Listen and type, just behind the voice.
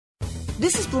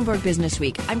This is Bloomberg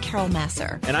Businessweek. I'm Carol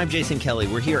Massar. And I'm Jason Kelly.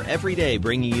 We're here every day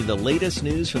bringing you the latest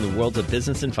news from the worlds of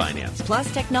business and finance.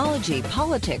 Plus technology,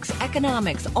 politics,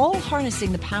 economics, all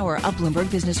harnessing the power of Bloomberg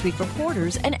Businessweek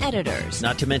reporters and editors.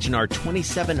 Not to mention our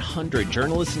 2,700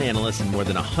 journalists and analysts in more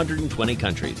than 120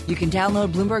 countries. You can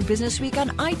download Bloomberg Businessweek on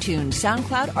iTunes,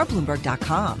 SoundCloud, or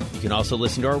Bloomberg.com. You can also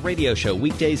listen to our radio show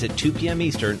weekdays at 2 p.m.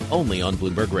 Eastern, only on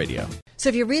Bloomberg Radio. So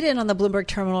if you read in on the Bloomberg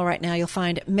terminal right now, you'll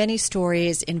find many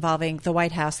stories involving the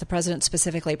White House, the president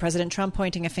specifically. President Trump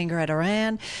pointing a finger at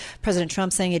Iran. President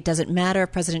Trump saying it doesn't matter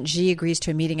if President Xi agrees to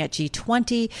a meeting at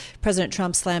G20. President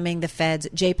Trump slamming the Fed's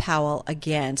Jay Powell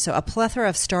again. So a plethora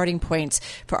of starting points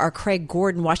for our Craig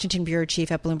Gordon, Washington Bureau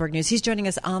Chief at Bloomberg News. He's joining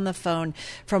us on the phone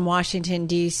from Washington,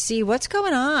 D.C. What's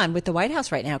going on with the White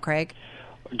House right now, Craig?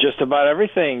 Just about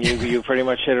everything. You pretty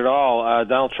much hit it all.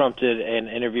 Donald Trump did an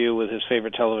interview with his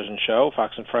favorite television show,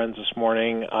 Fox and Friends, this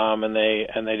morning, and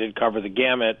they did cover the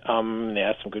gamut. And they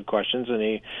asked some good questions, and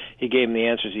he gave them the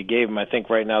answers he gave them. I think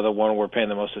right now the one we're paying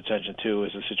the most attention to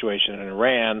is the situation in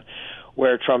Iran,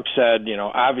 where Trump said,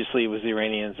 obviously it was the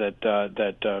Iranians that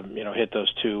hit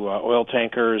those two oil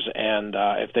tankers, and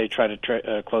if they try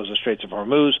to close the Straits of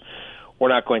Hormuz, we're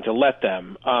not going to let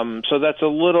them. So that's a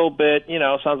little bit,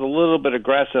 sounds a little bit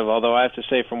aggressive, although I have to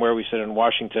say from where we sit in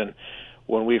Washington,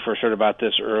 when we first heard about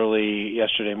this early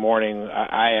yesterday morning,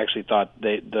 I actually thought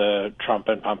the Trump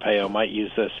and Pompeo might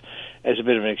use this as a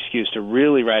bit of an excuse to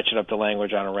really ratchet up the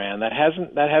language on Iran. That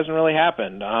hasn't really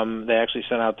happened. They actually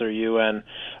sent out their UN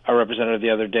representative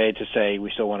the other day to say we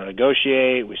still want to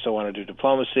negotiate, we still want to do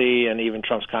diplomacy, and even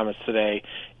Trump's comments today,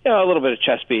 a little bit of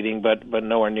chest beating, but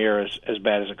nowhere near as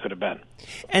bad as it could have been.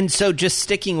 And so just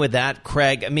sticking with that,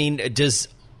 Craig, does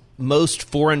most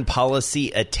foreign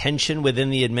policy attention within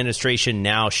the administration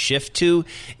now shift to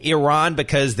Iran?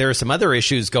 Because there are some other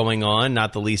issues going on,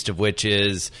 not the least of which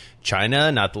is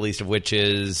China, not the least of which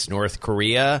is North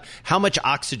Korea. How much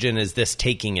oxygen is this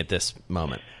taking at this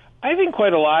moment? I think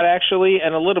quite a lot, actually,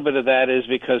 and a little bit of that is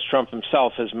because Trump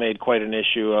himself has made quite an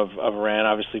issue of Iran.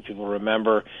 Obviously, people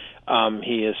remember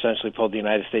he essentially pulled the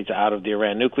United States out of the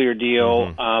Iran nuclear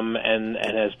deal, and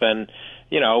has been,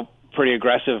 pretty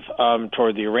aggressive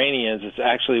toward the Iranians. It's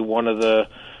actually one of the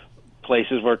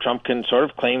places where Trump can sort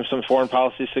of claim some foreign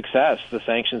policy success. The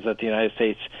sanctions that the United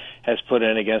States has put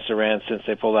in against Iran since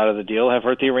they pulled out of the deal have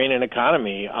hurt the Iranian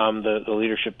economy. The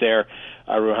leadership there,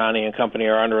 Rouhani and company,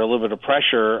 are under a little bit of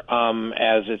pressure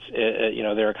as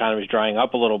their economy is drying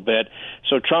up a little bit.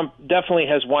 So Trump definitely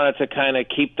has wanted to kind of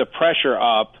keep the pressure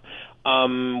up.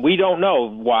 We don't know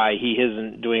why he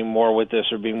isn't doing more with this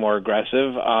or being more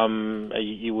aggressive.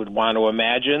 You would want to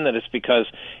imagine that it's because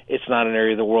it's not an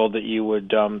area of the world that you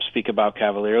would speak about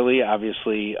cavalierly.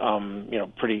 Obviously,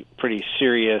 pretty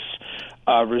serious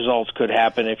results could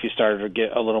happen if you started to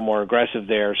get a little more aggressive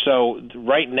there. So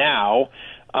right now,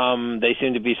 they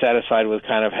seem to be satisfied with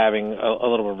kind of having a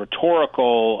little bit of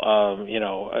rhetorical,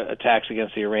 attacks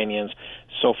against the Iranians.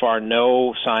 So far,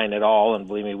 no sign at all, and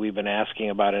believe me, we've been asking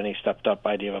about any stepped-up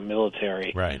idea of a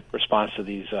military response to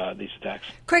these attacks.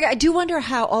 Craig, I do wonder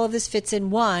how all of this fits in,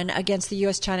 one, against the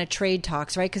U.S.-China trade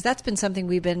talks, right? Because that's been something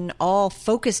we've been all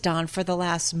focused on for the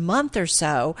last month or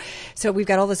so. So we've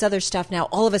got all this other stuff now,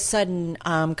 all of a sudden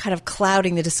kind of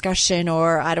clouding the discussion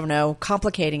or, I don't know,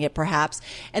 complicating it perhaps.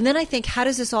 And then I think, how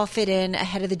does this all fit in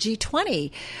ahead of the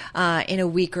G20 in a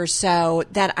week or so?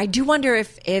 That I do wonder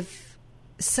if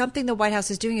something the White House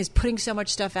is doing is putting so much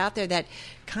stuff out there that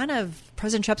kind of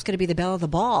President Trump's going to be the belle of the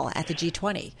ball at the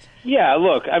G20. Yeah,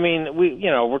 look, we're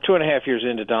 2.5 years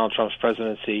into Donald Trump's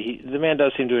presidency. The man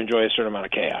does seem to enjoy a certain amount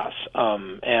of chaos.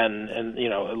 And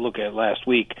look at last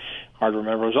week. Hard to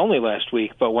remember, it was only last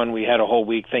week, but when we had a whole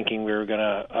week thinking we were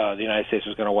the United States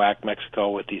was going to whack Mexico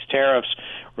with these tariffs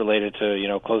related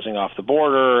to, closing off the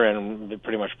border, and they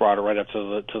pretty much brought it right up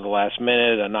to the last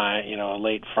minute, a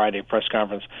late Friday press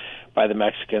conference by the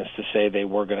Mexicans to say they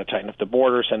were going to tighten up the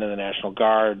border, send in the National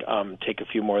Guard, take a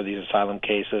few more of these asylum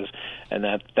cases, and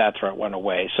that threat went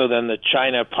away. So then the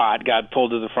China pot got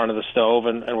pulled to the front of the stove,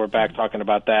 and we're back talking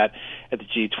about that at the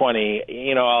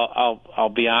G20. I'll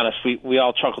be honest, we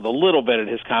all chuckled a little bit at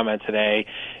his comment today.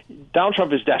 Donald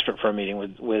Trump is desperate for a meeting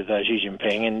with Xi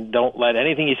Jinping, and don't let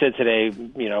anything he said today,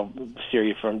 steer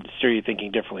you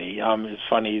thinking differently. It's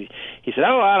funny. He said,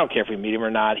 I don't care if we meet him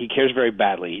or not. He cares very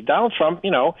badly. Donald Trump,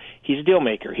 he's a deal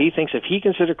maker. He thinks if he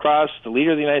can sit across, the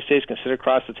leader of the United States can sit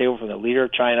across the table from the leader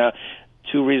of China,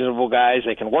 two reasonable guys.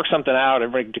 They can work something out.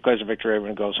 Everybody declares a victory.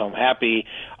 Everyone goes home happy.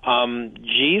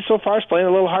 Xi so far is playing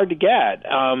a little hard to get.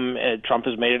 Trump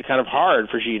has made it kind of hard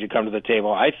for Xi to come to the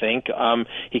table, I think.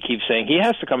 He keeps saying he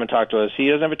has to come and talk to us. He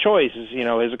doesn't have a choice.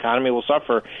 His economy will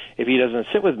suffer if he doesn't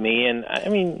sit with me. And, I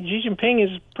mean, Xi Jinping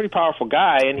is a pretty powerful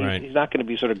guy, and he's not going to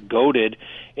be sort of goaded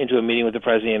into a meeting with the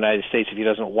President of the United States if he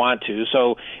doesn't want to.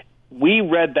 So we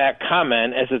read that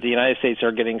comment as that the United States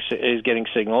is getting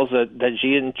signals that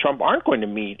Xi and Trump aren't going to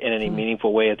meet in any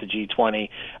meaningful way at the G20. I mean,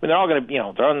 they're all going to,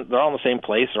 they're all in the same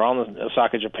place. They're all in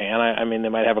Osaka, Japan. I mean, they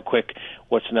might have a quick,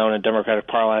 what's known in Democratic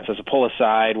parlance as a pull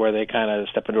aside, where they kind of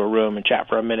step into a room and chat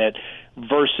for a minute,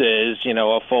 versus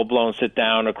a full blown sit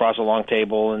down across a long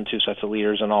table and two sets of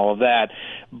leaders and all of that.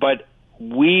 But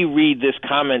we read this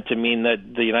comment to mean that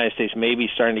the United States may be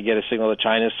starting to get a signal that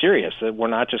China is serious, that we're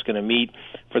not just going to meet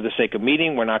for the sake of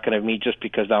meeting. We're not going to meet just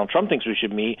because Donald Trump thinks we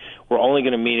should meet. We're only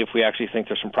going to meet if we actually think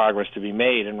there's some progress to be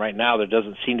made. And right now, there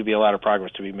doesn't seem to be a lot of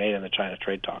progress to be made in the China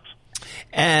trade talks.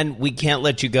 And we can't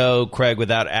let you go, Craig,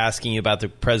 without asking you about the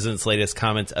president's latest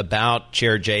comments about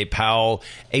Chair Jay Powell.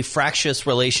 A fractious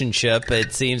relationship,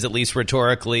 it seems, at least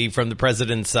rhetorically, from the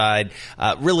president's side,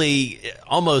 really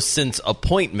almost since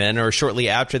appointment or shortly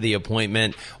after the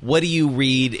appointment. What do you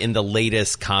read in the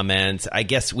latest comments? I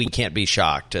guess we can't be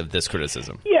shocked of this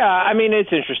criticism. Yeah, I mean,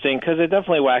 it's interesting because it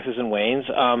definitely waxes and wanes.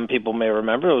 People may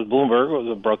remember it was Bloomberg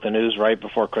that broke the news right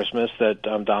before Christmas that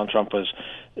Donald Trump is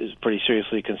pretty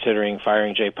seriously considering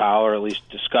firing Jay Powell, or at least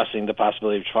discussing the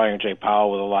possibility of firing Jay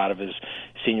Powell with a lot of his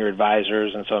senior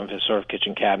advisors and some of his sort of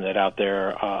kitchen cabinet out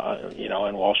there,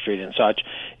 in Wall Street and such.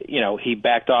 He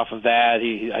backed off of that.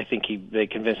 I think they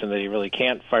convinced him that he really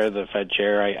can't fire the Fed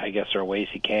chair. I guess there are ways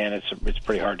he can. It's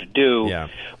pretty hard to do. Yeah.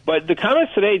 But the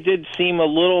comments today did seem a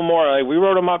little more, we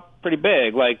wrote them up pretty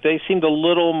big. Like, they seemed a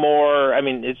little more, I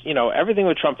mean, it's, everything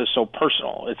with Trump is so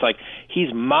personal. It's like,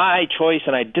 he's my choice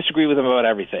and I disagree with him about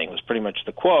everything, was pretty much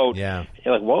the quote. Yeah.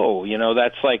 You're like, whoa,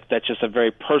 that's just a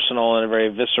very personal and a very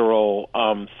visceral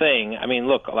thing. I mean,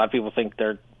 look, a lot of people think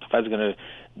the Fed's going to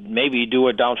maybe do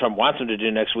what Donald Trump wants him to do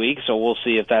next week, so we'll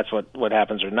see if that's what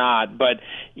happens or not. But,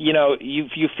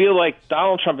 you feel like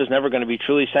Donald Trump is never going to be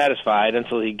truly satisfied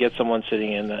until he gets someone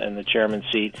sitting in the chairman's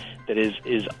seat that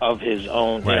is of his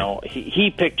own. Right. He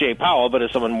picked Jay Powell, but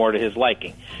is someone more to his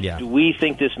liking. Yeah. Do we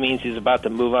think this means he's about to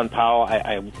move on Powell?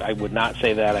 I would not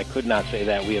say that. I could not say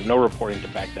that. We have no reporting to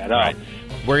back that up. Right.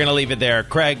 We're going to leave it there.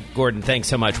 Craig Gordon, thanks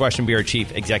so much. Washington Bureau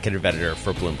Chief Executive Editor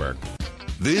for Bloomberg.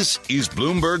 This is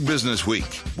Bloomberg Business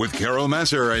Week with Carol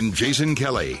Massar and Jason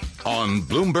Kelly on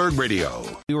Bloomberg Radio.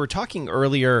 We were talking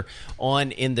earlier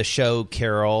on in the show,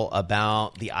 Carol,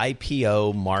 about the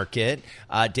IPO market.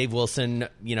 Dave Wilson,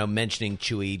 mentioning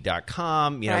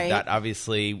Chewy.com, right. That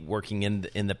obviously working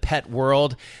in the pet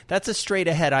world. That's a straight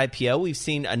ahead IPO. We've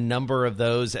seen a number of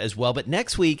those as well. But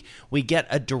next week, we get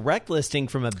a direct listing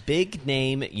from a big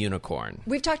name unicorn.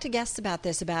 We've talked to guests about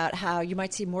this, about how you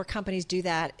might see more companies do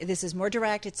that. This is more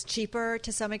direct. It's cheaper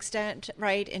to some extent,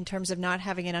 right, in terms of not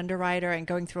having an underwriter and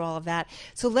going through all of that.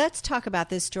 So let's talk about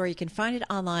this story. You can find it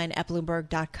online at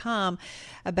Bloomberg.com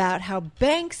about how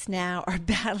banks now are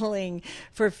battling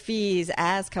for fees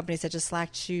as companies such as Slack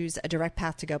choose a direct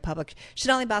path to go public.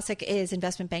 Sonali Basak is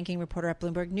investment banking reporter at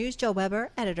Bloomberg News. Joe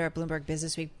Weber, editor at Bloomberg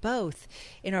Businessweek, both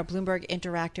in our Bloomberg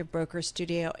Interactive Broker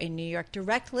Studio in New York.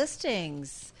 Direct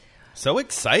listings. So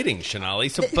exciting, Sonali.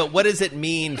 But what does it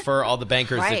mean for all the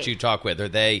bankers Right. that you talk with? Are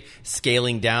they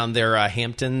scaling down their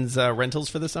Hamptons rentals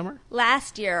for the summer?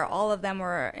 Last year, all of them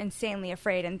were insanely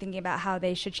afraid and thinking about how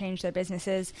they should change their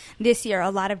businesses. This year,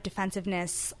 a lot of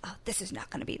defensiveness. Oh, this is not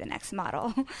going to be the next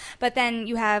model. But then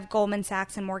you have Goldman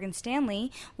Sachs and Morgan Stanley,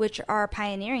 which are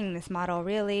pioneering this model,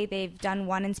 really. They've done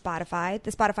one in Spotify.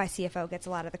 The Spotify CFO gets a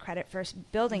lot of the credit for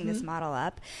building this model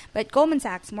up. But Goldman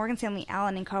Sachs, Morgan Stanley,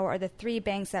 Allen & Co. are the three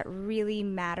banks that really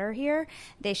matter here.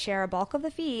 They share a bulk of the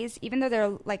fees. Even though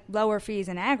they're like lower fees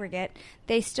in aggregate,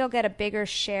 they still get a bigger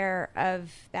share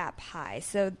of that pie.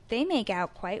 So they make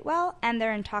out quite well, and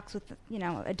they're in talks with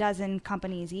a dozen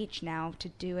companies each now to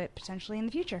do it potentially in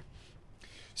the future.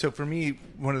 So for me,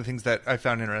 one of the things that I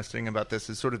found interesting about this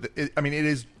is sort of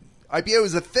IPO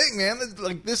is a thing, man.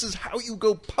 This is how you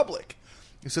go public.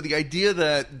 So the idea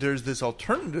that there's this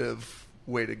alternative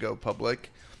way to go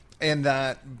public, and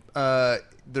that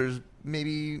there's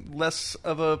maybe less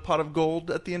of a pot of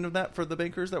gold at the end of that for the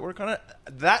bankers that work on it.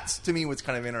 That's, to me, what's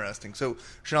kind of interesting. So,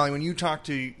 Sonali, when you talk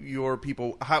to your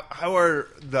people, how are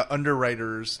the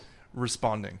underwriters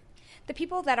responding? The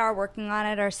people that are working on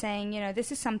it are saying,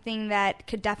 this is something that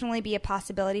could definitely be a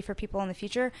possibility for people in the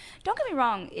future. Don't get me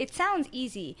wrong. It sounds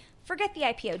easy. forget the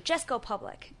IPO, just go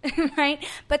public, right?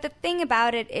 But the thing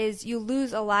about it is you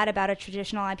lose a lot about a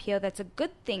traditional IPO that's a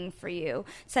good thing for you,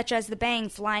 such as the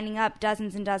banks lining up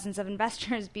dozens and dozens of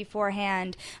investors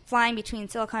beforehand, flying between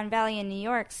Silicon Valley and New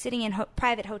York, sitting in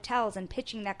private hotels and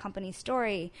pitching that company's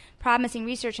story, promising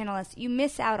research analysts. You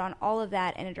miss out on all of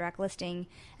that in a direct listing.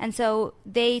 And so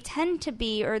they tend to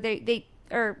be, or they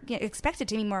are expected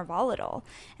to be more volatile.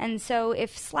 And so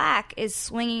if Slack is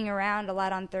swinging around a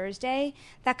lot on Thursday,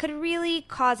 that could really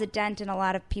cause a dent in a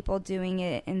lot of people doing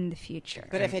it in the future.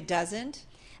 But if it doesn't?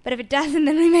 But if it doesn't,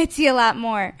 then we might see a lot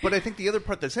more. But I think the other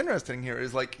part that's interesting here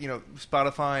is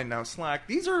Spotify and now Slack.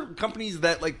 These are companies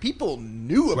that people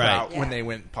knew about when they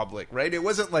went public, right? It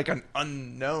wasn't like an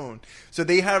unknown. So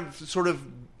they have sort of,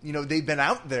 they've been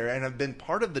out there and have been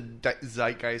part of the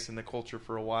zeitgeist and the culture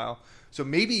for a while. So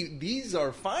maybe these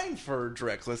are fine for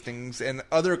direct listings, and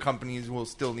other companies will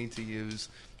still need to use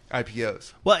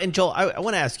IPOs. Well, and Joel, I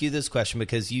want to ask you this question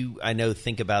because you, I know,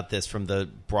 think about this from the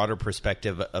broader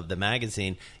perspective of the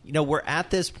magazine. We're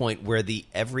at this point where the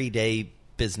everyday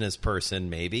business person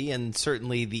maybe, and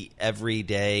certainly the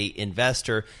everyday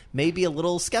investor may be a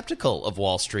little skeptical of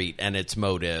Wall Street and its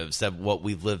motives, of what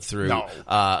we've lived through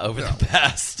over the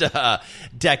past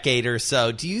decade or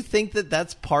so. Do you think that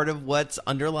that's part of what's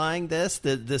underlying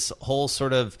this whole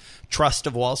sort of trust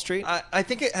of Wall Street? I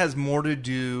think it has more to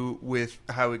do with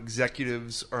how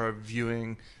executives are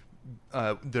viewing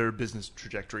their business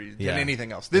trajectory than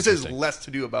anything else. This is less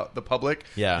to do about the public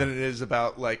than it is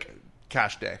about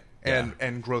cash day.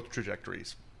 And growth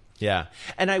trajectories. Yeah.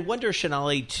 And I wonder,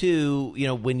 Sonali, too,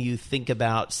 when you think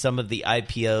about some of the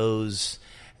IPOs'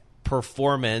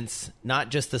 performance, not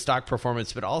just the stock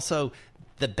performance, but also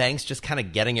the banks just kind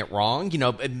of getting it wrong,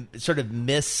 sort of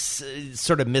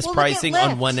mispricing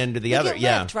on one end or the other.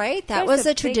 Lyft, right? That There's was a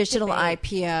a traditional big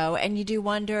IPO, and you do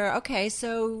wonder, okay,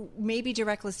 so maybe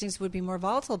direct listings would be more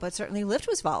volatile, but certainly Lyft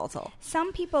was volatile.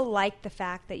 Some people like the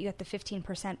fact that you get the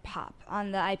 15% pop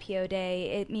on the IPO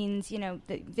day. It means,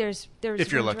 that there's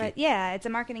if you're lucky. Yeah, it's a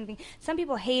marketing thing. Some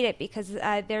people hate it because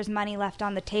there's money left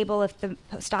on the table if the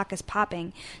stock is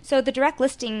popping. So the direct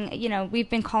listing,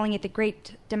 we've been calling it the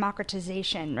great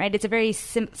democratization. Right? It's a very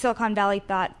Silicon Valley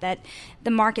thought that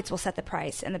the markets will set the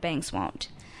price and the banks won't.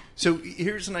 So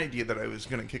here's an idea that I was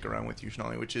going to kick around with you,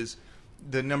 Sonali, which is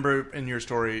the number in your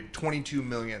story, $22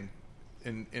 million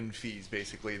in fees,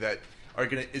 basically, that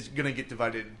is going to get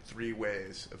divided three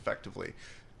ways, effectively.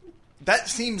 That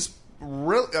seems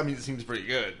it seems pretty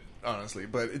good, honestly,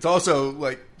 but it's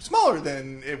also smaller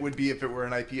than it would be if it were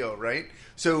an IPO, right?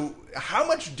 So how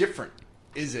much different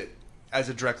is it as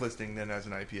a direct listing than as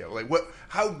an IPO?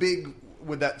 How big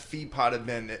would that fee pot have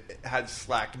been had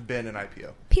Slack been an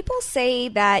IPO? People say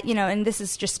that, and this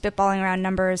is just spitballing around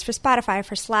numbers, for Spotify,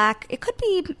 for Slack, it could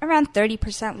be around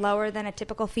 30% lower than a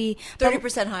typical fee.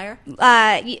 30% higher?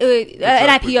 An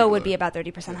IPO would be about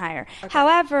 30% higher. Okay.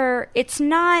 However, it's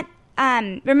not...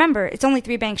 remember, it's only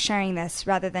 3 banks sharing this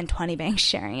rather than 20 banks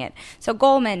sharing it. So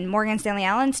Goldman, Morgan Stanley,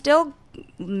 Allen still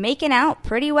making out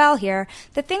pretty well here.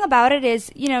 The thing about it is,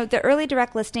 the early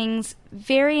direct listings,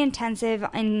 very intensive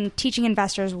in teaching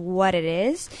investors what it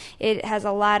is. It has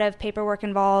a lot of paperwork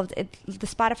involved. The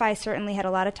Spotify certainly had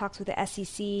a lot of talks with the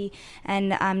SEC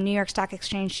and New York Stock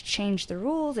Exchange to change the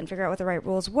rules and figure out what the right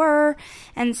rules were.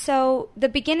 And so the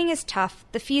beginning is tough.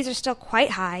 The fees are still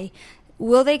quite high.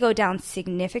 Will they go down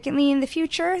significantly in the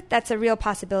future? That's a real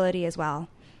possibility as well.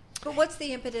 But what's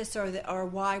the impetus or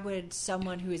why would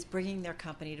someone who is bringing their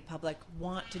company to public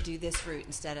want to do this route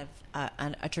instead of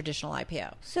a traditional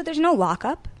IPO? So there's no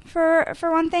lockup for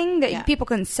one thing, that people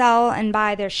can sell and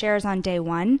buy their shares on day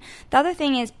one. The other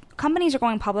thing is companies are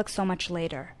going public so much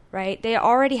later. Right? They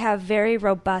already have very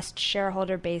robust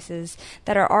shareholder bases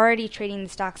that are already trading the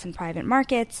stocks in private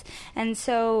markets. And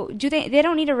so they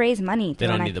don't need to raise money. They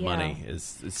don't need the money. It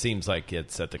seems like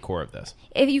it's at the core of this.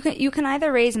 If you can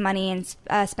either raise money and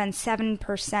spend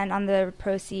 7% on the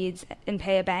proceeds and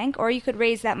pay a bank, or you could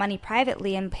raise that money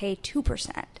privately and pay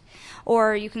 2%.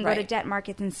 Or you can go to debt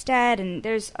markets instead. And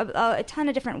there's a ton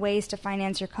of different ways to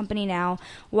finance your company now.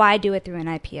 Why do it through an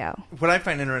IPO? What I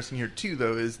find interesting here, too,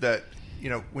 though, is that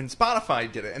when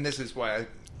Spotify did it, and this is why I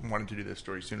wanted to do this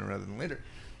story sooner rather than later,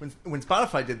 when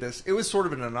Spotify did this, it was sort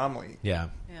of an anomaly. Yeah.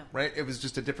 Right? It was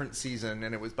just a different season,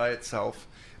 and it was by itself.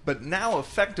 But now,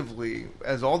 effectively,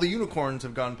 as all the unicorns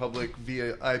have gone public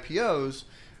via IPOs,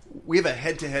 we have a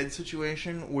head-to-head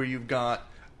situation where you've got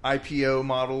IPO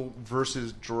model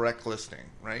versus direct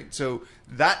listing, right? So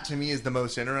that, to me, is the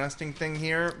most interesting thing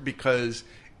here, because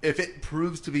if it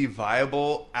proves to be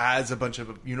viable as a bunch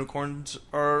of unicorns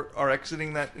are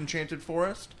exiting that enchanted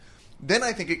forest, then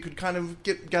I think it could kind of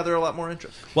gather a lot more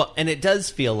interest. Well, and it does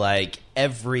feel like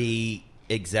every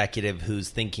executive who's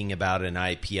thinking about an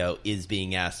IPO is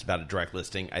being asked about a direct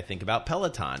listing. I think about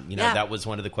Peloton. That was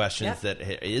one of the questions that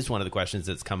is one of the questions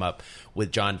that's come up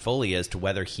with John Foley as to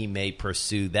whether he may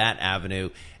pursue that avenue.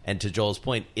 And to Joel's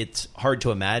point, it's hard to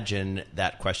imagine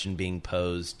that question being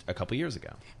posed a couple years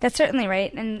ago. That's certainly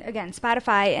right. And again,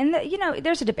 Spotify, and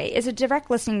there's a debate. Is a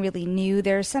direct listing really new?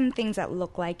 There are some things that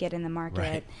look like it in the market.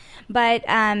 Right. But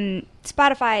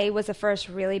Spotify was the first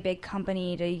really big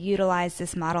company to utilize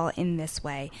this model in this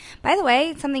way. By the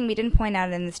way, something we didn't point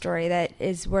out in the story that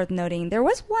is worth noting, there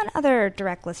was one other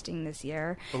direct listing this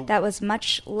year that was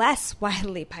much less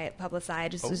widely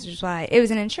publicized, which is why it was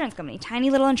an insurance company,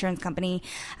 tiny little insurance company.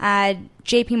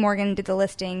 JP Morgan did the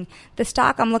listing. The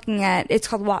stock I'm looking at, it's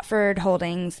called Watford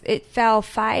Holdings. It fell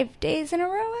 5 days in a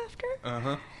row after.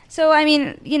 Uh-huh. So, I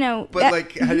mean,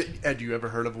 But, had you ever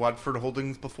heard of Watford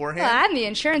Holdings beforehand? Well, I'm the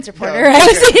insurance reporter. I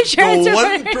was the insurance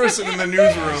reporter. One person in the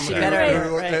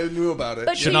newsroom who knew about it.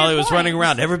 But Sonali was running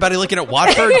around. Everybody looking at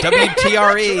Watford,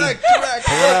 WTRE. Correct.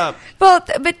 Pull it up. Well,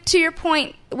 but to your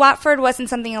point, Watford wasn't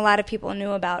something a lot of people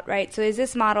knew about, right? So is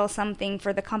this model something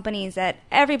for the companies that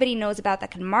everybody knows about that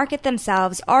can market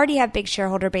themselves, already have big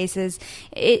shareholder bases?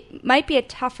 It might be a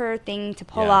tougher thing to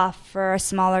pull off for a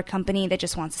smaller company that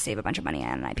just wants to save a bunch of money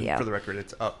on an IPO. For the record,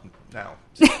 it's up now.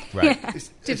 Right.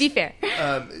 To be fair.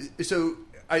 So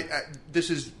this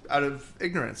is out of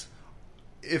ignorance.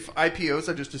 If IPOs,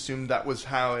 I just assumed that was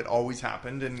how it always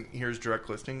happened, and here's direct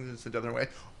listings, it's another way.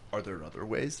 Are there other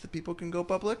ways that people can go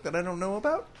public that I don't know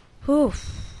about?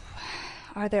 Oof.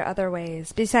 Are there other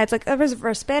ways besides like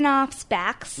a spin-off,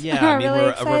 SPACs? Yeah, I mean, really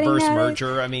a reverse nowadays?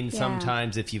 merger. I mean,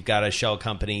 sometimes if you've got a shell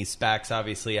company, SPACs,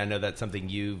 obviously, I know that's something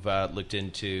you've looked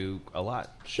into a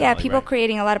lot. Yeah, people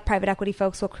creating, a lot of private equity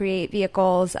folks will create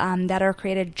vehicles that are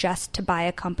created just to buy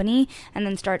a company and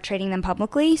then start trading them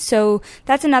publicly. So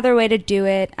that's another way to do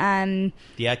it. The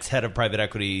ex-head of private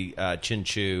equity, Chin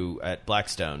Chu at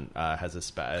Blackstone, has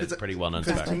a pretty well-known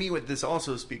SPAC. Because to me, what this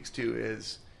also speaks to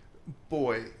is,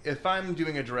 boy, if I'm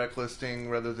doing a direct listing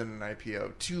rather than an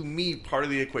IPO, to me, part of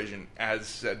the equation, as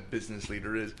said business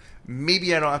leader, is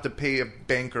maybe I don't have to pay a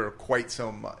banker quite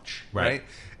so much, right?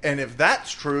 And if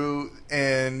that's true,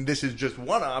 and this is just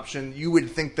one option, you would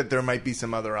think that there might be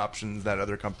some other options that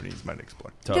other companies might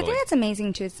explore. Totally. The thing that's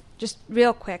amazing, too, is just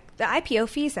real quick, the IPO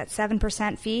fees, that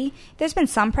 7% fee, there's been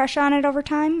some pressure on it over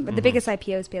time, but the biggest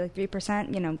IPOs pay like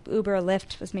 3%. Uber or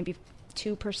Lyft was maybe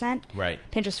 2%. Right.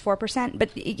 Pinterest 4%.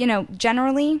 But,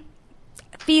 generally,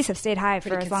 fees have stayed high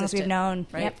for as long as we've known.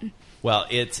 Right. Yep. Well,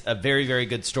 it's a very, very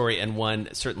good story and one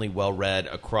certainly well-read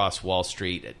across Wall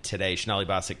Street today. Sonali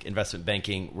Basak, investment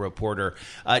banking reporter.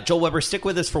 Joel Weber, stick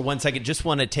with us for 1 second. Just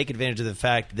want to take advantage of the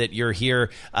fact that you're here.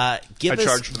 Give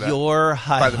us your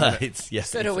highlights.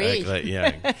 Yes, so do exactly.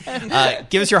 Yeah.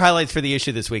 Give us your highlights for the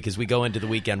issue this week as we go into the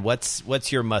weekend.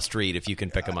 What's your must-read if you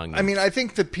can pick among them? I mean, I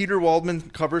think the Peter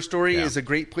Waldman cover story is a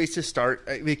great place to start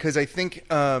because I think,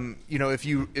 if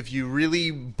you really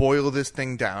boil this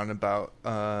thing down about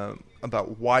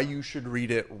why you should read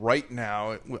it right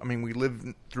now. I mean, we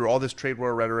live through all this trade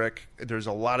war rhetoric. There's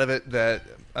a lot of it that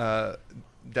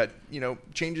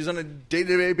changes on a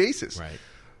day-to-day basis. Right.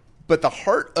 But the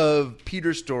heart of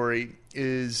Peter's story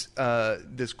is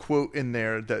this quote in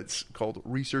there that's called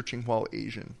 "researching while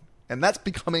Asian," and that's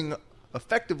becoming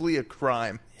effectively a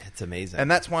crime. It's amazing, and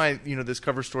that's why this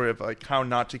cover story of like how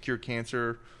not to cure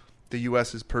cancer. The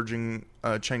U.S. is purging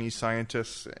Chinese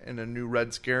scientists in a new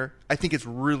Red Scare. I think it's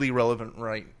really relevant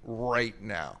right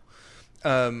now.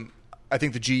 I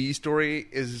think the GE story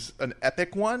is an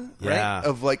epic one, right?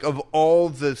 Of all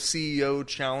the CEO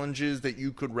challenges that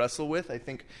you could wrestle with. I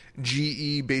think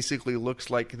GE basically looks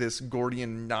like this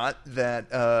Gordian knot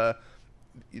that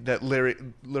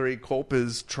Larry Culp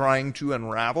is trying to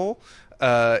unravel.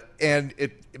 And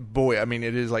it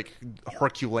is like a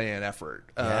Herculean effort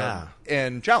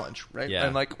and challenge, right? Yeah.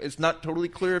 And it's not totally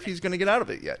clear if he's going to get out of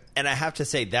it yet. And I have to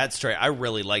say that story, I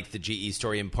really liked the GE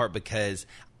story in part because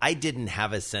I didn't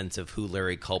have a sense of who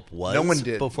Larry Culp was. No one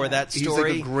did before that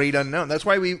story. He's like a great unknown. That's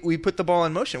why we put the ball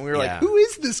in motion. We were like, who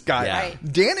is this guy? Yeah. Right.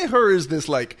 Danaher is this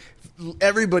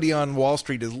everybody on Wall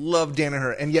Street has loved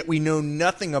Danaher, and yet we know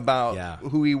nothing about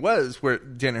who he was, where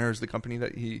Danaher is the company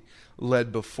that he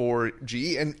led before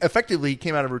GE. And effectively, he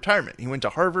came out of retirement. He went to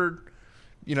Harvard,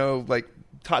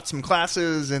 taught some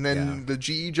classes, and then the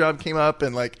GE job came up,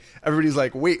 and everybody's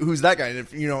like, wait, who's that guy? And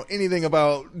if you know anything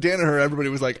about Danaher, everybody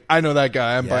was like, I know that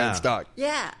guy. I'm buying stock.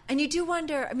 Yeah. And you do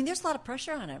wonder, I mean, there's a lot of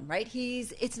pressure on him, right?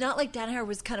 It's not like Danaher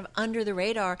was kind of under the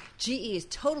radar. GE is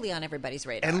totally on everybody's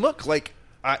radar. And look,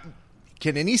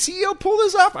 can any CEO pull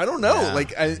this off? I don't know.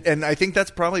 Yeah. And I think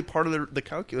that's probably part of the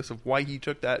calculus of why he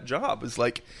took that job. Is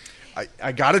like,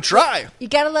 I got to try. You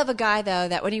got to love a guy, though,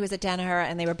 that when he was at Danaher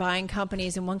and they were buying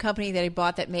companies, and one company that he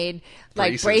bought that made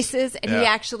like braces, and he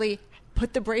actually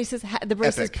had the braces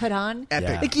Epic. put on. Epic.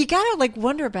 Yeah. Like, you got to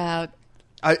wonder about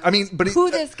who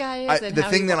this guy is. And the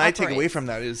how thing he that I take operates. away from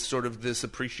that is sort of this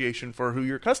appreciation for who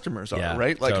your customers are, Yeah,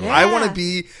 right? Like, totally. I want Yeah. to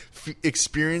be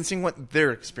experiencing what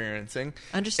they're experiencing.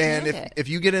 Understand and it. if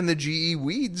you get in the GE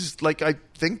weeds, like, I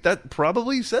think that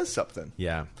probably says something.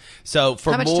 Yeah. So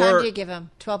for How much more, time do you give him?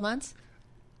 12 months?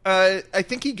 I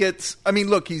think he gets. I mean,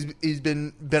 look, he's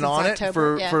been on it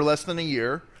October, yeah. for less than a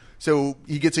year, so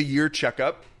he gets a year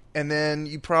checkup, and then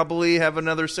you probably have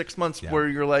another 6 months where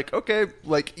you're like, okay,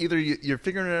 like either you're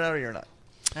figuring it out or you're not.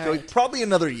 So right. probably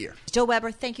another year. Jill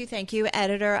Weber, thank you,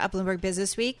 editor of Bloomberg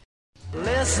Businessweek.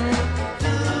 Listen,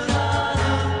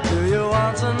 do you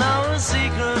want to know a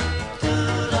secret?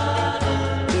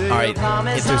 all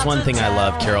right, if there's one thing I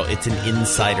love, Carol, it's an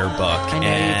insider book.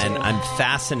 And I'm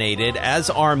fascinated, as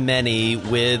are many,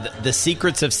 with The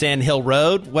Secrets of Sand Hill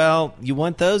Road. Well, you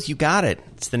want those? You got it.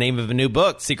 It's the name of a new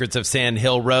book, Secrets of Sand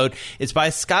Hill Road. It's by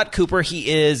Scott Kupor. He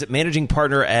is managing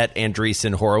partner at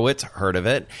Andreessen Horowitz. Heard of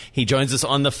it. He joins us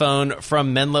on the phone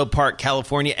from Menlo Park,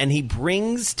 California, and he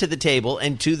brings to the table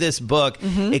and to this book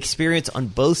experience on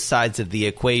both sides of the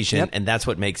equation, and that's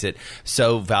what makes it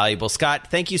so valuable.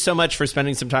 Scott, thank you so much for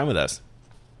spending some time with us.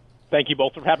 Thank you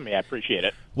both for having me. I appreciate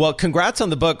it. Well, congrats on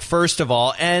the book, first of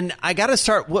all. And I got to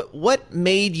start, what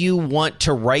made you want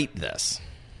to write this?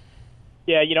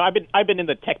 Yeah, I've been in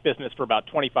the tech business for about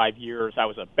 25 years. I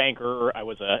was a banker. I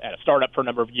was at a startup for a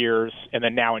number of years, and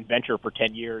then now in venture for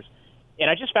 10 years. And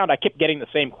I just found I kept getting the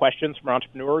same questions from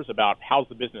entrepreneurs about how's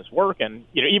the business work, and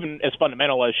even as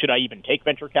fundamental as should I even take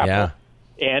venture capital. Yeah.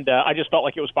 And I just felt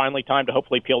like it was finally time to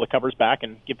hopefully peel the covers back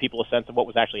and give people a sense of what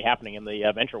was actually happening in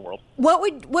the venture world.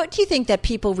 What do you think that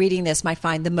people reading this might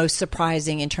find the most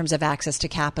surprising in terms of access to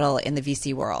capital in the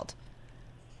VC world?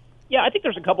 Yeah, I think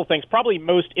there's a couple things. Probably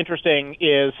most interesting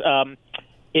is kind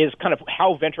of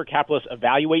how venture capitalists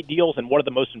evaluate deals and what are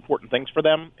the most important things for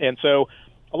them. And so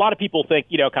a lot of people think,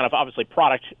 kind of obviously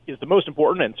product is the most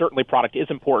important, and certainly product is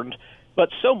important. But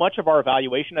so much of our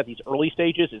evaluation at these early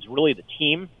stages is really the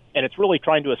team, and it's really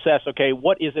trying to assess, okay,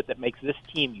 what is it that makes this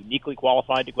team uniquely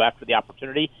qualified to go after the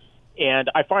opportunity?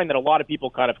 And I find that a lot of people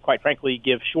kind of, quite frankly,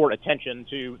 give short attention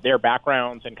to their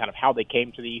backgrounds and kind of how they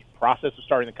came to the process of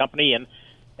starting the company. And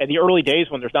in the early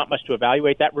days, when there's not much to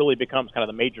evaluate, that really becomes kind of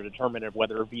the major determinant of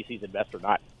whether VCs invest or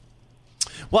not.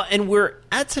 Well, and we're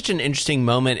at such an interesting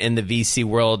moment in the VC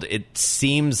world, it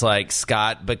seems like,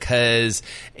 Scott, because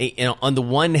on the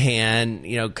one hand,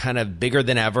 kind of bigger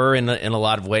than ever in a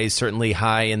lot of ways, certainly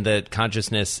high in the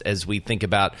consciousness as we think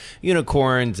about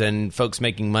unicorns and folks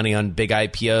making money on big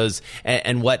IPOs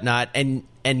and whatnot. And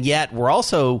yet we're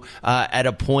also at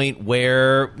a point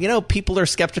where, people are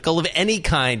skeptical of any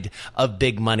kind of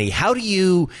big money. How do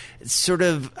you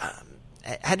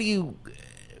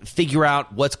figure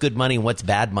out what's good money and what's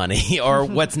bad money or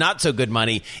what's not so good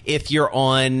money if you're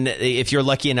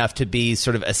lucky enough to be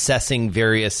sort of assessing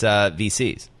various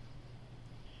VCs?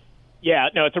 Yeah,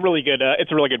 no, it's a really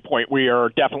good point. We are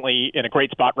definitely in a great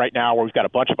spot right now where we've got a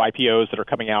bunch of IPOs that are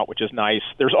coming out, which is nice.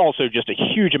 There's also just a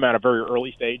huge amount of very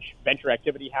early stage venture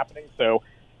activity happening. So,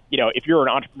 if you're an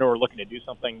entrepreneur looking to do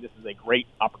something, this is a great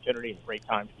opportunity and a great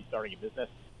time to be starting a business.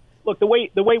 Look, the way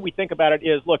we think about it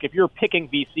is, look, if you're picking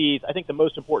VCs, I think the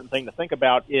most important thing to think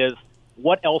about is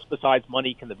what else besides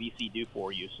money can the VC do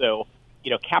for you? So,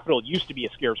 capital used to be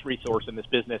a scarce resource in this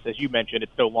business. As you mentioned,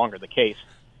 it's no longer the case.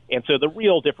 And so the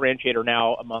real differentiator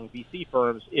now among VC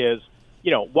firms is,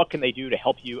 what can they do to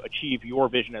help you achieve your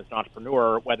vision as an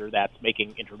entrepreneur, whether that's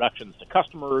making introductions to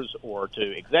customers or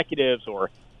to executives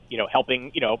or,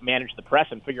 helping, manage the press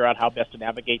and figure out how best to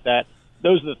navigate that.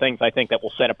 Those are the things I think that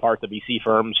will set apart the VC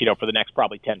firms, for the next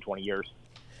probably 10, 20 years.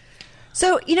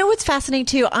 So, what's fascinating,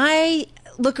 too? I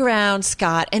look around,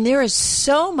 Scott, and there is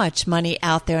so much money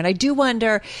out there. And I do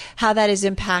wonder how that is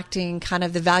impacting kind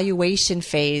of the valuation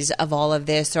phase of all of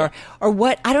this or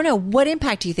what, I don't know, what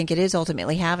impact do you think it is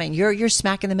ultimately having? You're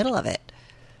smack in the middle of it.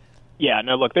 Yeah,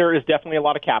 no, look, there is definitely a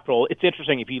lot of capital. It's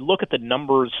interesting. If you look at the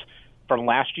numbers from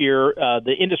last year,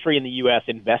 the industry in the U.S.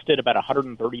 invested about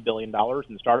 $130 billion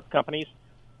in startup companies,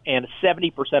 and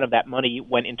 70% of that money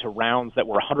went into rounds that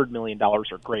were $100 million or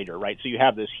greater, right? So you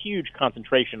have this huge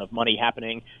concentration of money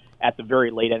happening at the very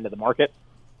late end of the market.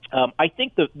 I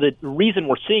think the reason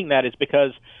we're seeing that is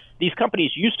because these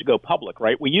companies used to go public,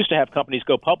 right? We used to have companies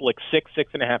go public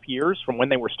 6.5 years from when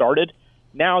they were started.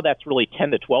 Now that's really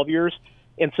 10 to 12 years.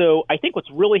 And so I think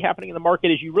what's really happening in the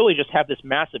market is you really just have this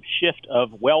massive shift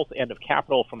of wealth and of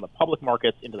capital from the public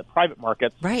markets into the private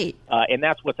markets. Right. And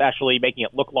that's what's actually making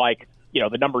it look like,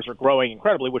 the numbers are growing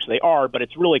incredibly, which they are, but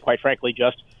it's really, quite frankly,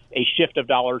 just a shift of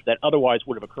dollars that otherwise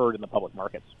would have occurred in the public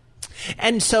markets.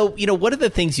 And so, one of the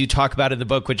things you talk about in the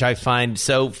book, which I find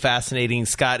so fascinating,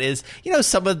 Scott, is,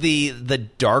 some of the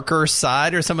darker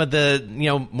side or some of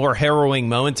the, more harrowing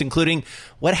moments, including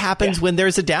what happens when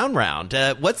there's a down round.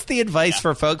 What's the advice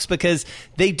for folks? Because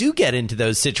they do get into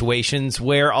those situations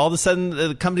where all of a sudden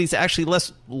the company's actually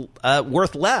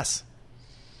worth less.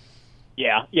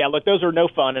 Yeah. Look, those are no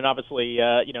fun, and obviously,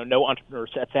 no entrepreneur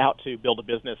sets out to build a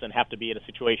business and have to be in a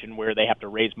situation where they have to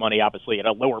raise money, obviously, at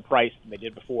a lower price than they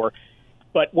did before.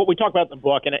 But what we talk about in the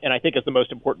book, and I think is the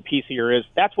most important piece here, is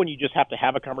that's when you just have to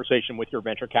have a conversation with your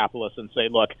venture capitalists and say,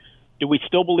 look, do we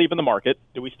still believe in the market?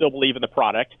 Do we still believe in the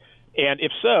product? And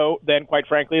if so, then quite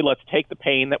frankly, let's take the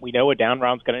pain that we know a down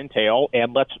round's going to entail,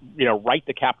 and let's write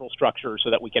the capital structure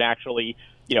so that we can actually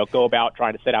go about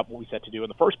trying to set out what we set to do in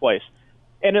the first place.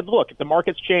 And look, if the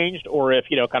market's changed, or if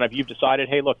you've decided,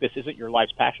 hey, look, this isn't your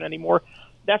life's passion anymore,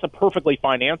 that's a perfectly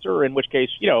fine answer. In which case,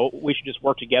 we should just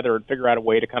work together and figure out a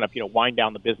way to wind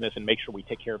down the business and make sure we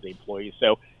take care of the employees.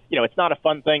 So, it's not a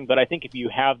fun thing, but I think if you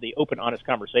have the open, honest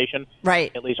conversation,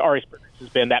 right, at least our experience has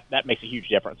been that makes a huge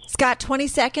difference. Scott, 20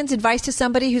 seconds, advice to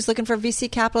somebody who's looking for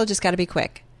VC capital, just got to be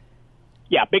quick.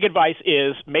 Yeah, big advice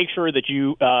is make sure that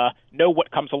you know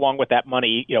what comes along with that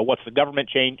money. What's the governance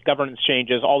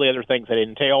changes, all the other things that it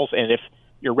entails, and if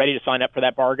you're ready to sign up for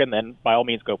that bargain, then by all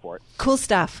means go for it. Cool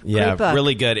stuff. Yeah, great book.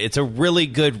 Really good. It's a really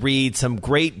good read. Some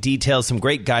great details, some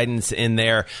great guidance in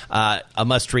there. A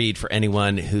must read for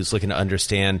anyone who's looking to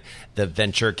understand the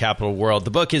venture capital world.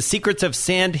 The book is Secrets of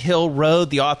Sand Hill Road.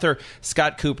 The author,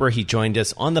 Scott Kupor, he joined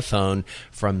us on the phone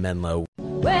from Menlo.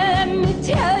 Well, let me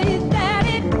tell you that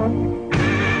it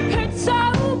hurts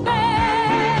so bad.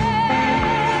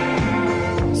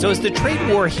 So as the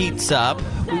trade war heats up,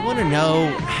 we want to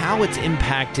know how it's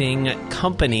impacting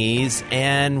companies,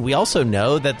 and we also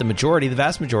know that the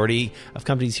vast majority of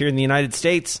companies here in the United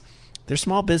States, they're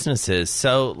small businesses.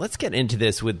 So let's get into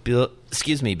this with Bill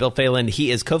Phelan.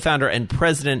 He is co-founder and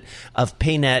president of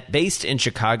PayNet, based in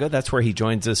Chicago. That's where he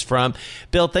joins us from.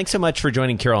 Bill, thanks so much for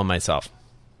joining Carol and myself.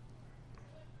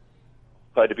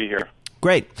 Glad to be here.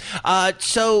 Great.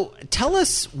 So tell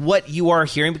us what you are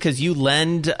hearing, because you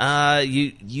lend,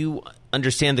 you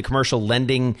understand the commercial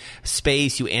lending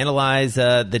space. You analyze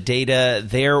the data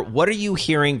there. What are you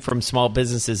hearing from small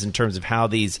businesses in terms of how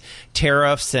these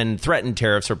tariffs and threatened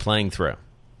tariffs are playing through?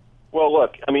 Well,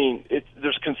 look,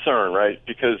 there's concern, right?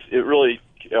 Because it really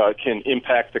can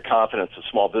impact the confidence of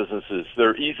small businesses.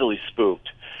 They're easily spooked.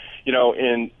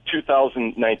 In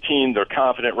 2019, they're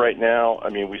confident right now.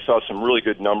 We saw some really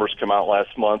good numbers come out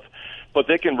last month, but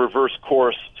they can reverse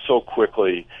course so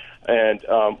quickly. And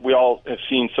we all have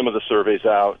seen some of the surveys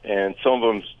out, and some of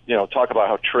them, talk about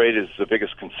how trade is the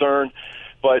biggest concern.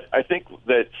 But I think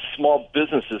that small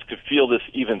businesses could feel this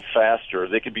even faster.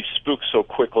 They could be spooked so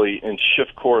quickly and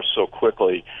shift course so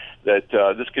quickly that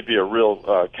this could be a real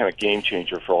kind of game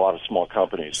changer for a lot of small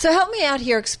companies. So help me out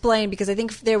here, explain, because I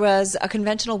think there was a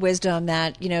conventional wisdom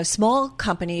that, small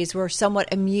companies were somewhat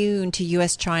immune to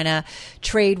U.S.-China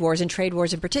trade wars, and trade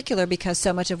wars in particular, because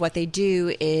so much of what they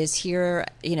do is here,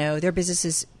 their business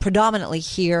is predominantly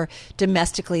here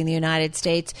domestically in the United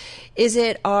States. Is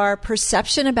it our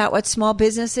perception about what small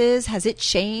business is? Has it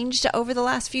changed over the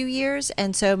last few years?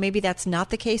 And so maybe that's not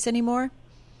the case anymore?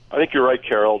 I think you're right,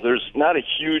 Carol. There's not a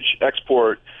huge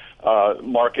export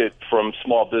market from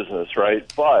small business,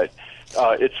 right? But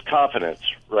it's confidence,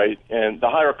 right? And the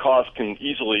higher cost can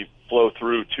easily flow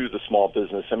through to the small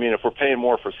business. If we're paying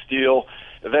more for steel,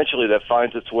 eventually that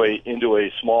finds its way into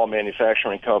a small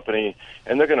manufacturing company,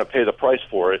 and they're going to pay the price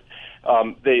for it.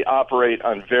 They operate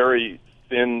on very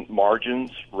thin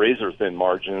margins, razor-thin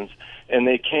margins, and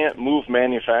they can't move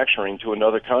manufacturing to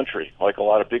another country like a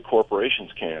lot of big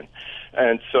corporations can.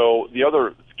 And so the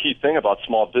other key thing about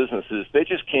small businesses, they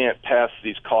just can't pass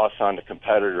these costs on to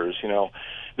competitors.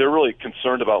 They're really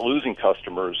concerned about losing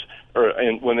customers,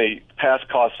 and when they pass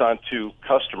costs on to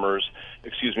customers,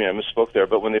 I misspoke there,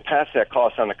 but when they pass that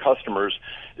cost on to customers,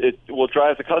 it will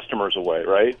drive the customers away,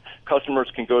 right? Customers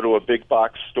can go to a big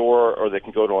box store, or they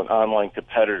can go to an online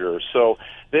competitor. So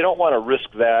they don't want to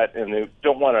risk that, and they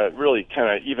don't want to really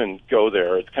kind of even go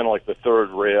there. It's kind of like the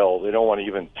third rail. They don't want to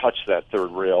even touch that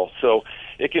third rail. So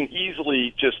it can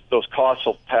easily those costs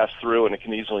will pass through, and it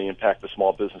can easily impact the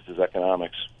small business's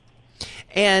economics.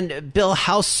 And Bill,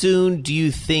 how soon do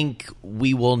you think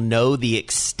we will know the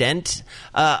extent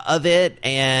of it,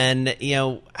 and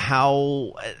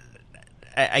how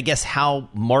I guess, how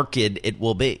marked it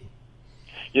will be?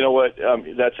 You know what?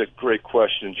 That's a great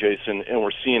question, Jason, and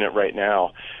we're seeing it right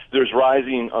now. There's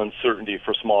rising uncertainty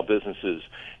for small businesses.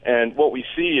 And what we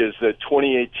see is that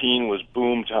 2018 was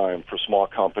boom time for small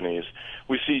companies.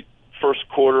 We see first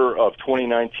quarter of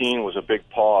 2019 was a big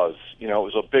pause. It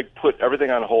was a big put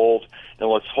everything on hold, and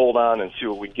let's hold on and see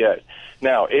what we get.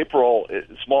 Now, April,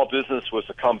 small business was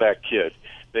a comeback kid.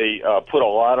 They put a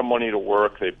lot of money to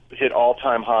work. They hit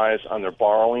all-time highs on their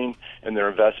borrowing and their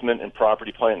investment in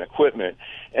property, plant, and equipment.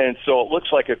 And so it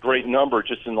looks like a great number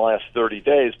just in the last 30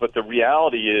 days, but the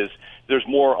reality is there's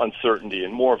more uncertainty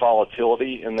and more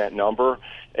volatility in that number.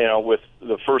 With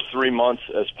the first 3 months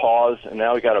as pause, and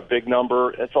now we got a big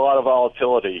number, it's a lot of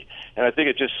volatility. And I think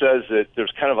it just says that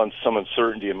there's kind of some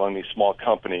uncertainty among these small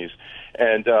companies.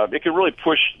 And it can really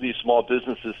push these small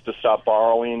businesses to stop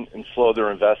borrowing and slow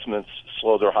their investments,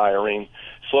 slow their hiring,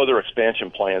 slow their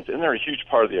expansion plans, and they're a huge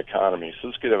part of the economy. So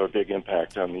this could have a big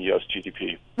impact on the U.S.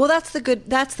 GDP. Well, that's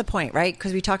the point, right?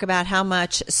 Because we talk about how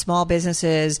much small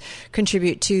businesses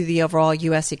contribute to the overall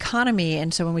U.S. economy.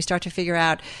 And so when we start to figure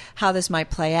out how this might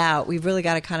play out, we've really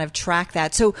got to kind of track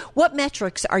that. So what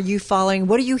metrics are you following?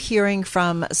 What are you hearing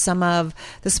from some of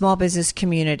the small business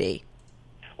community?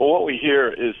 Well, what we hear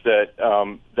is that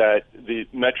that the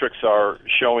metrics are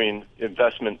showing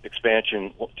investment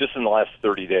expansion just in the last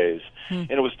 30 days, and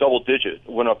it was double digit.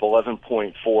 It went up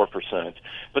 11.4%.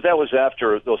 But that was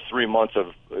after those 3 months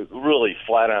of really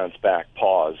flat on its back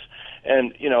pause.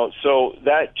 And, so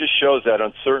that just shows that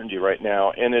uncertainty right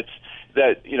now. And it's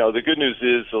that, the good news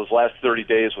is those last 30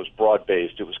 days was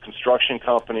broad-based. It was construction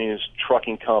companies,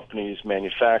 trucking companies,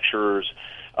 manufacturers.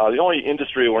 The only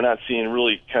industry we're not seeing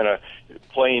really kind of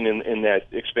playing in that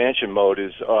expansion mode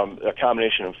is a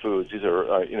combination of foods. These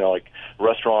are, like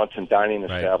restaurants and dining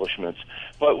establishments.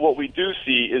 But what we do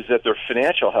see is that their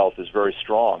financial health is very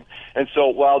strong. And so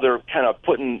while they're kind of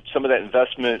putting some of that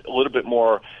investment a little bit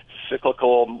more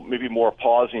cyclical, maybe more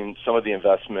pausing some of the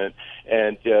investment,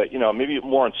 and maybe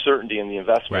more uncertainty in the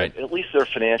investment. At least their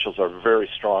financials are very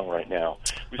strong right now.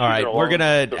 All right, we're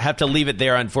going to have to leave it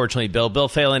there, unfortunately, Bill. Bill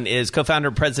Phelan is co-founder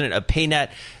and president of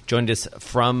PayNet, joined us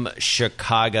from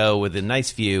Chicago with a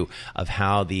nice view of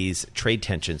how these trade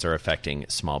tensions are affecting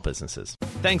small businesses.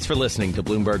 Thanks for listening to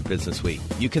Bloomberg Business Week.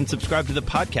 You can subscribe to the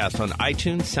podcast on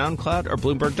iTunes, SoundCloud, or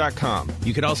Bloomberg.com.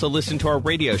 You can also listen to our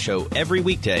radio show every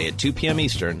weekday at 2 p.m.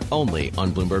 Eastern, only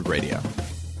on Bloomberg Radio.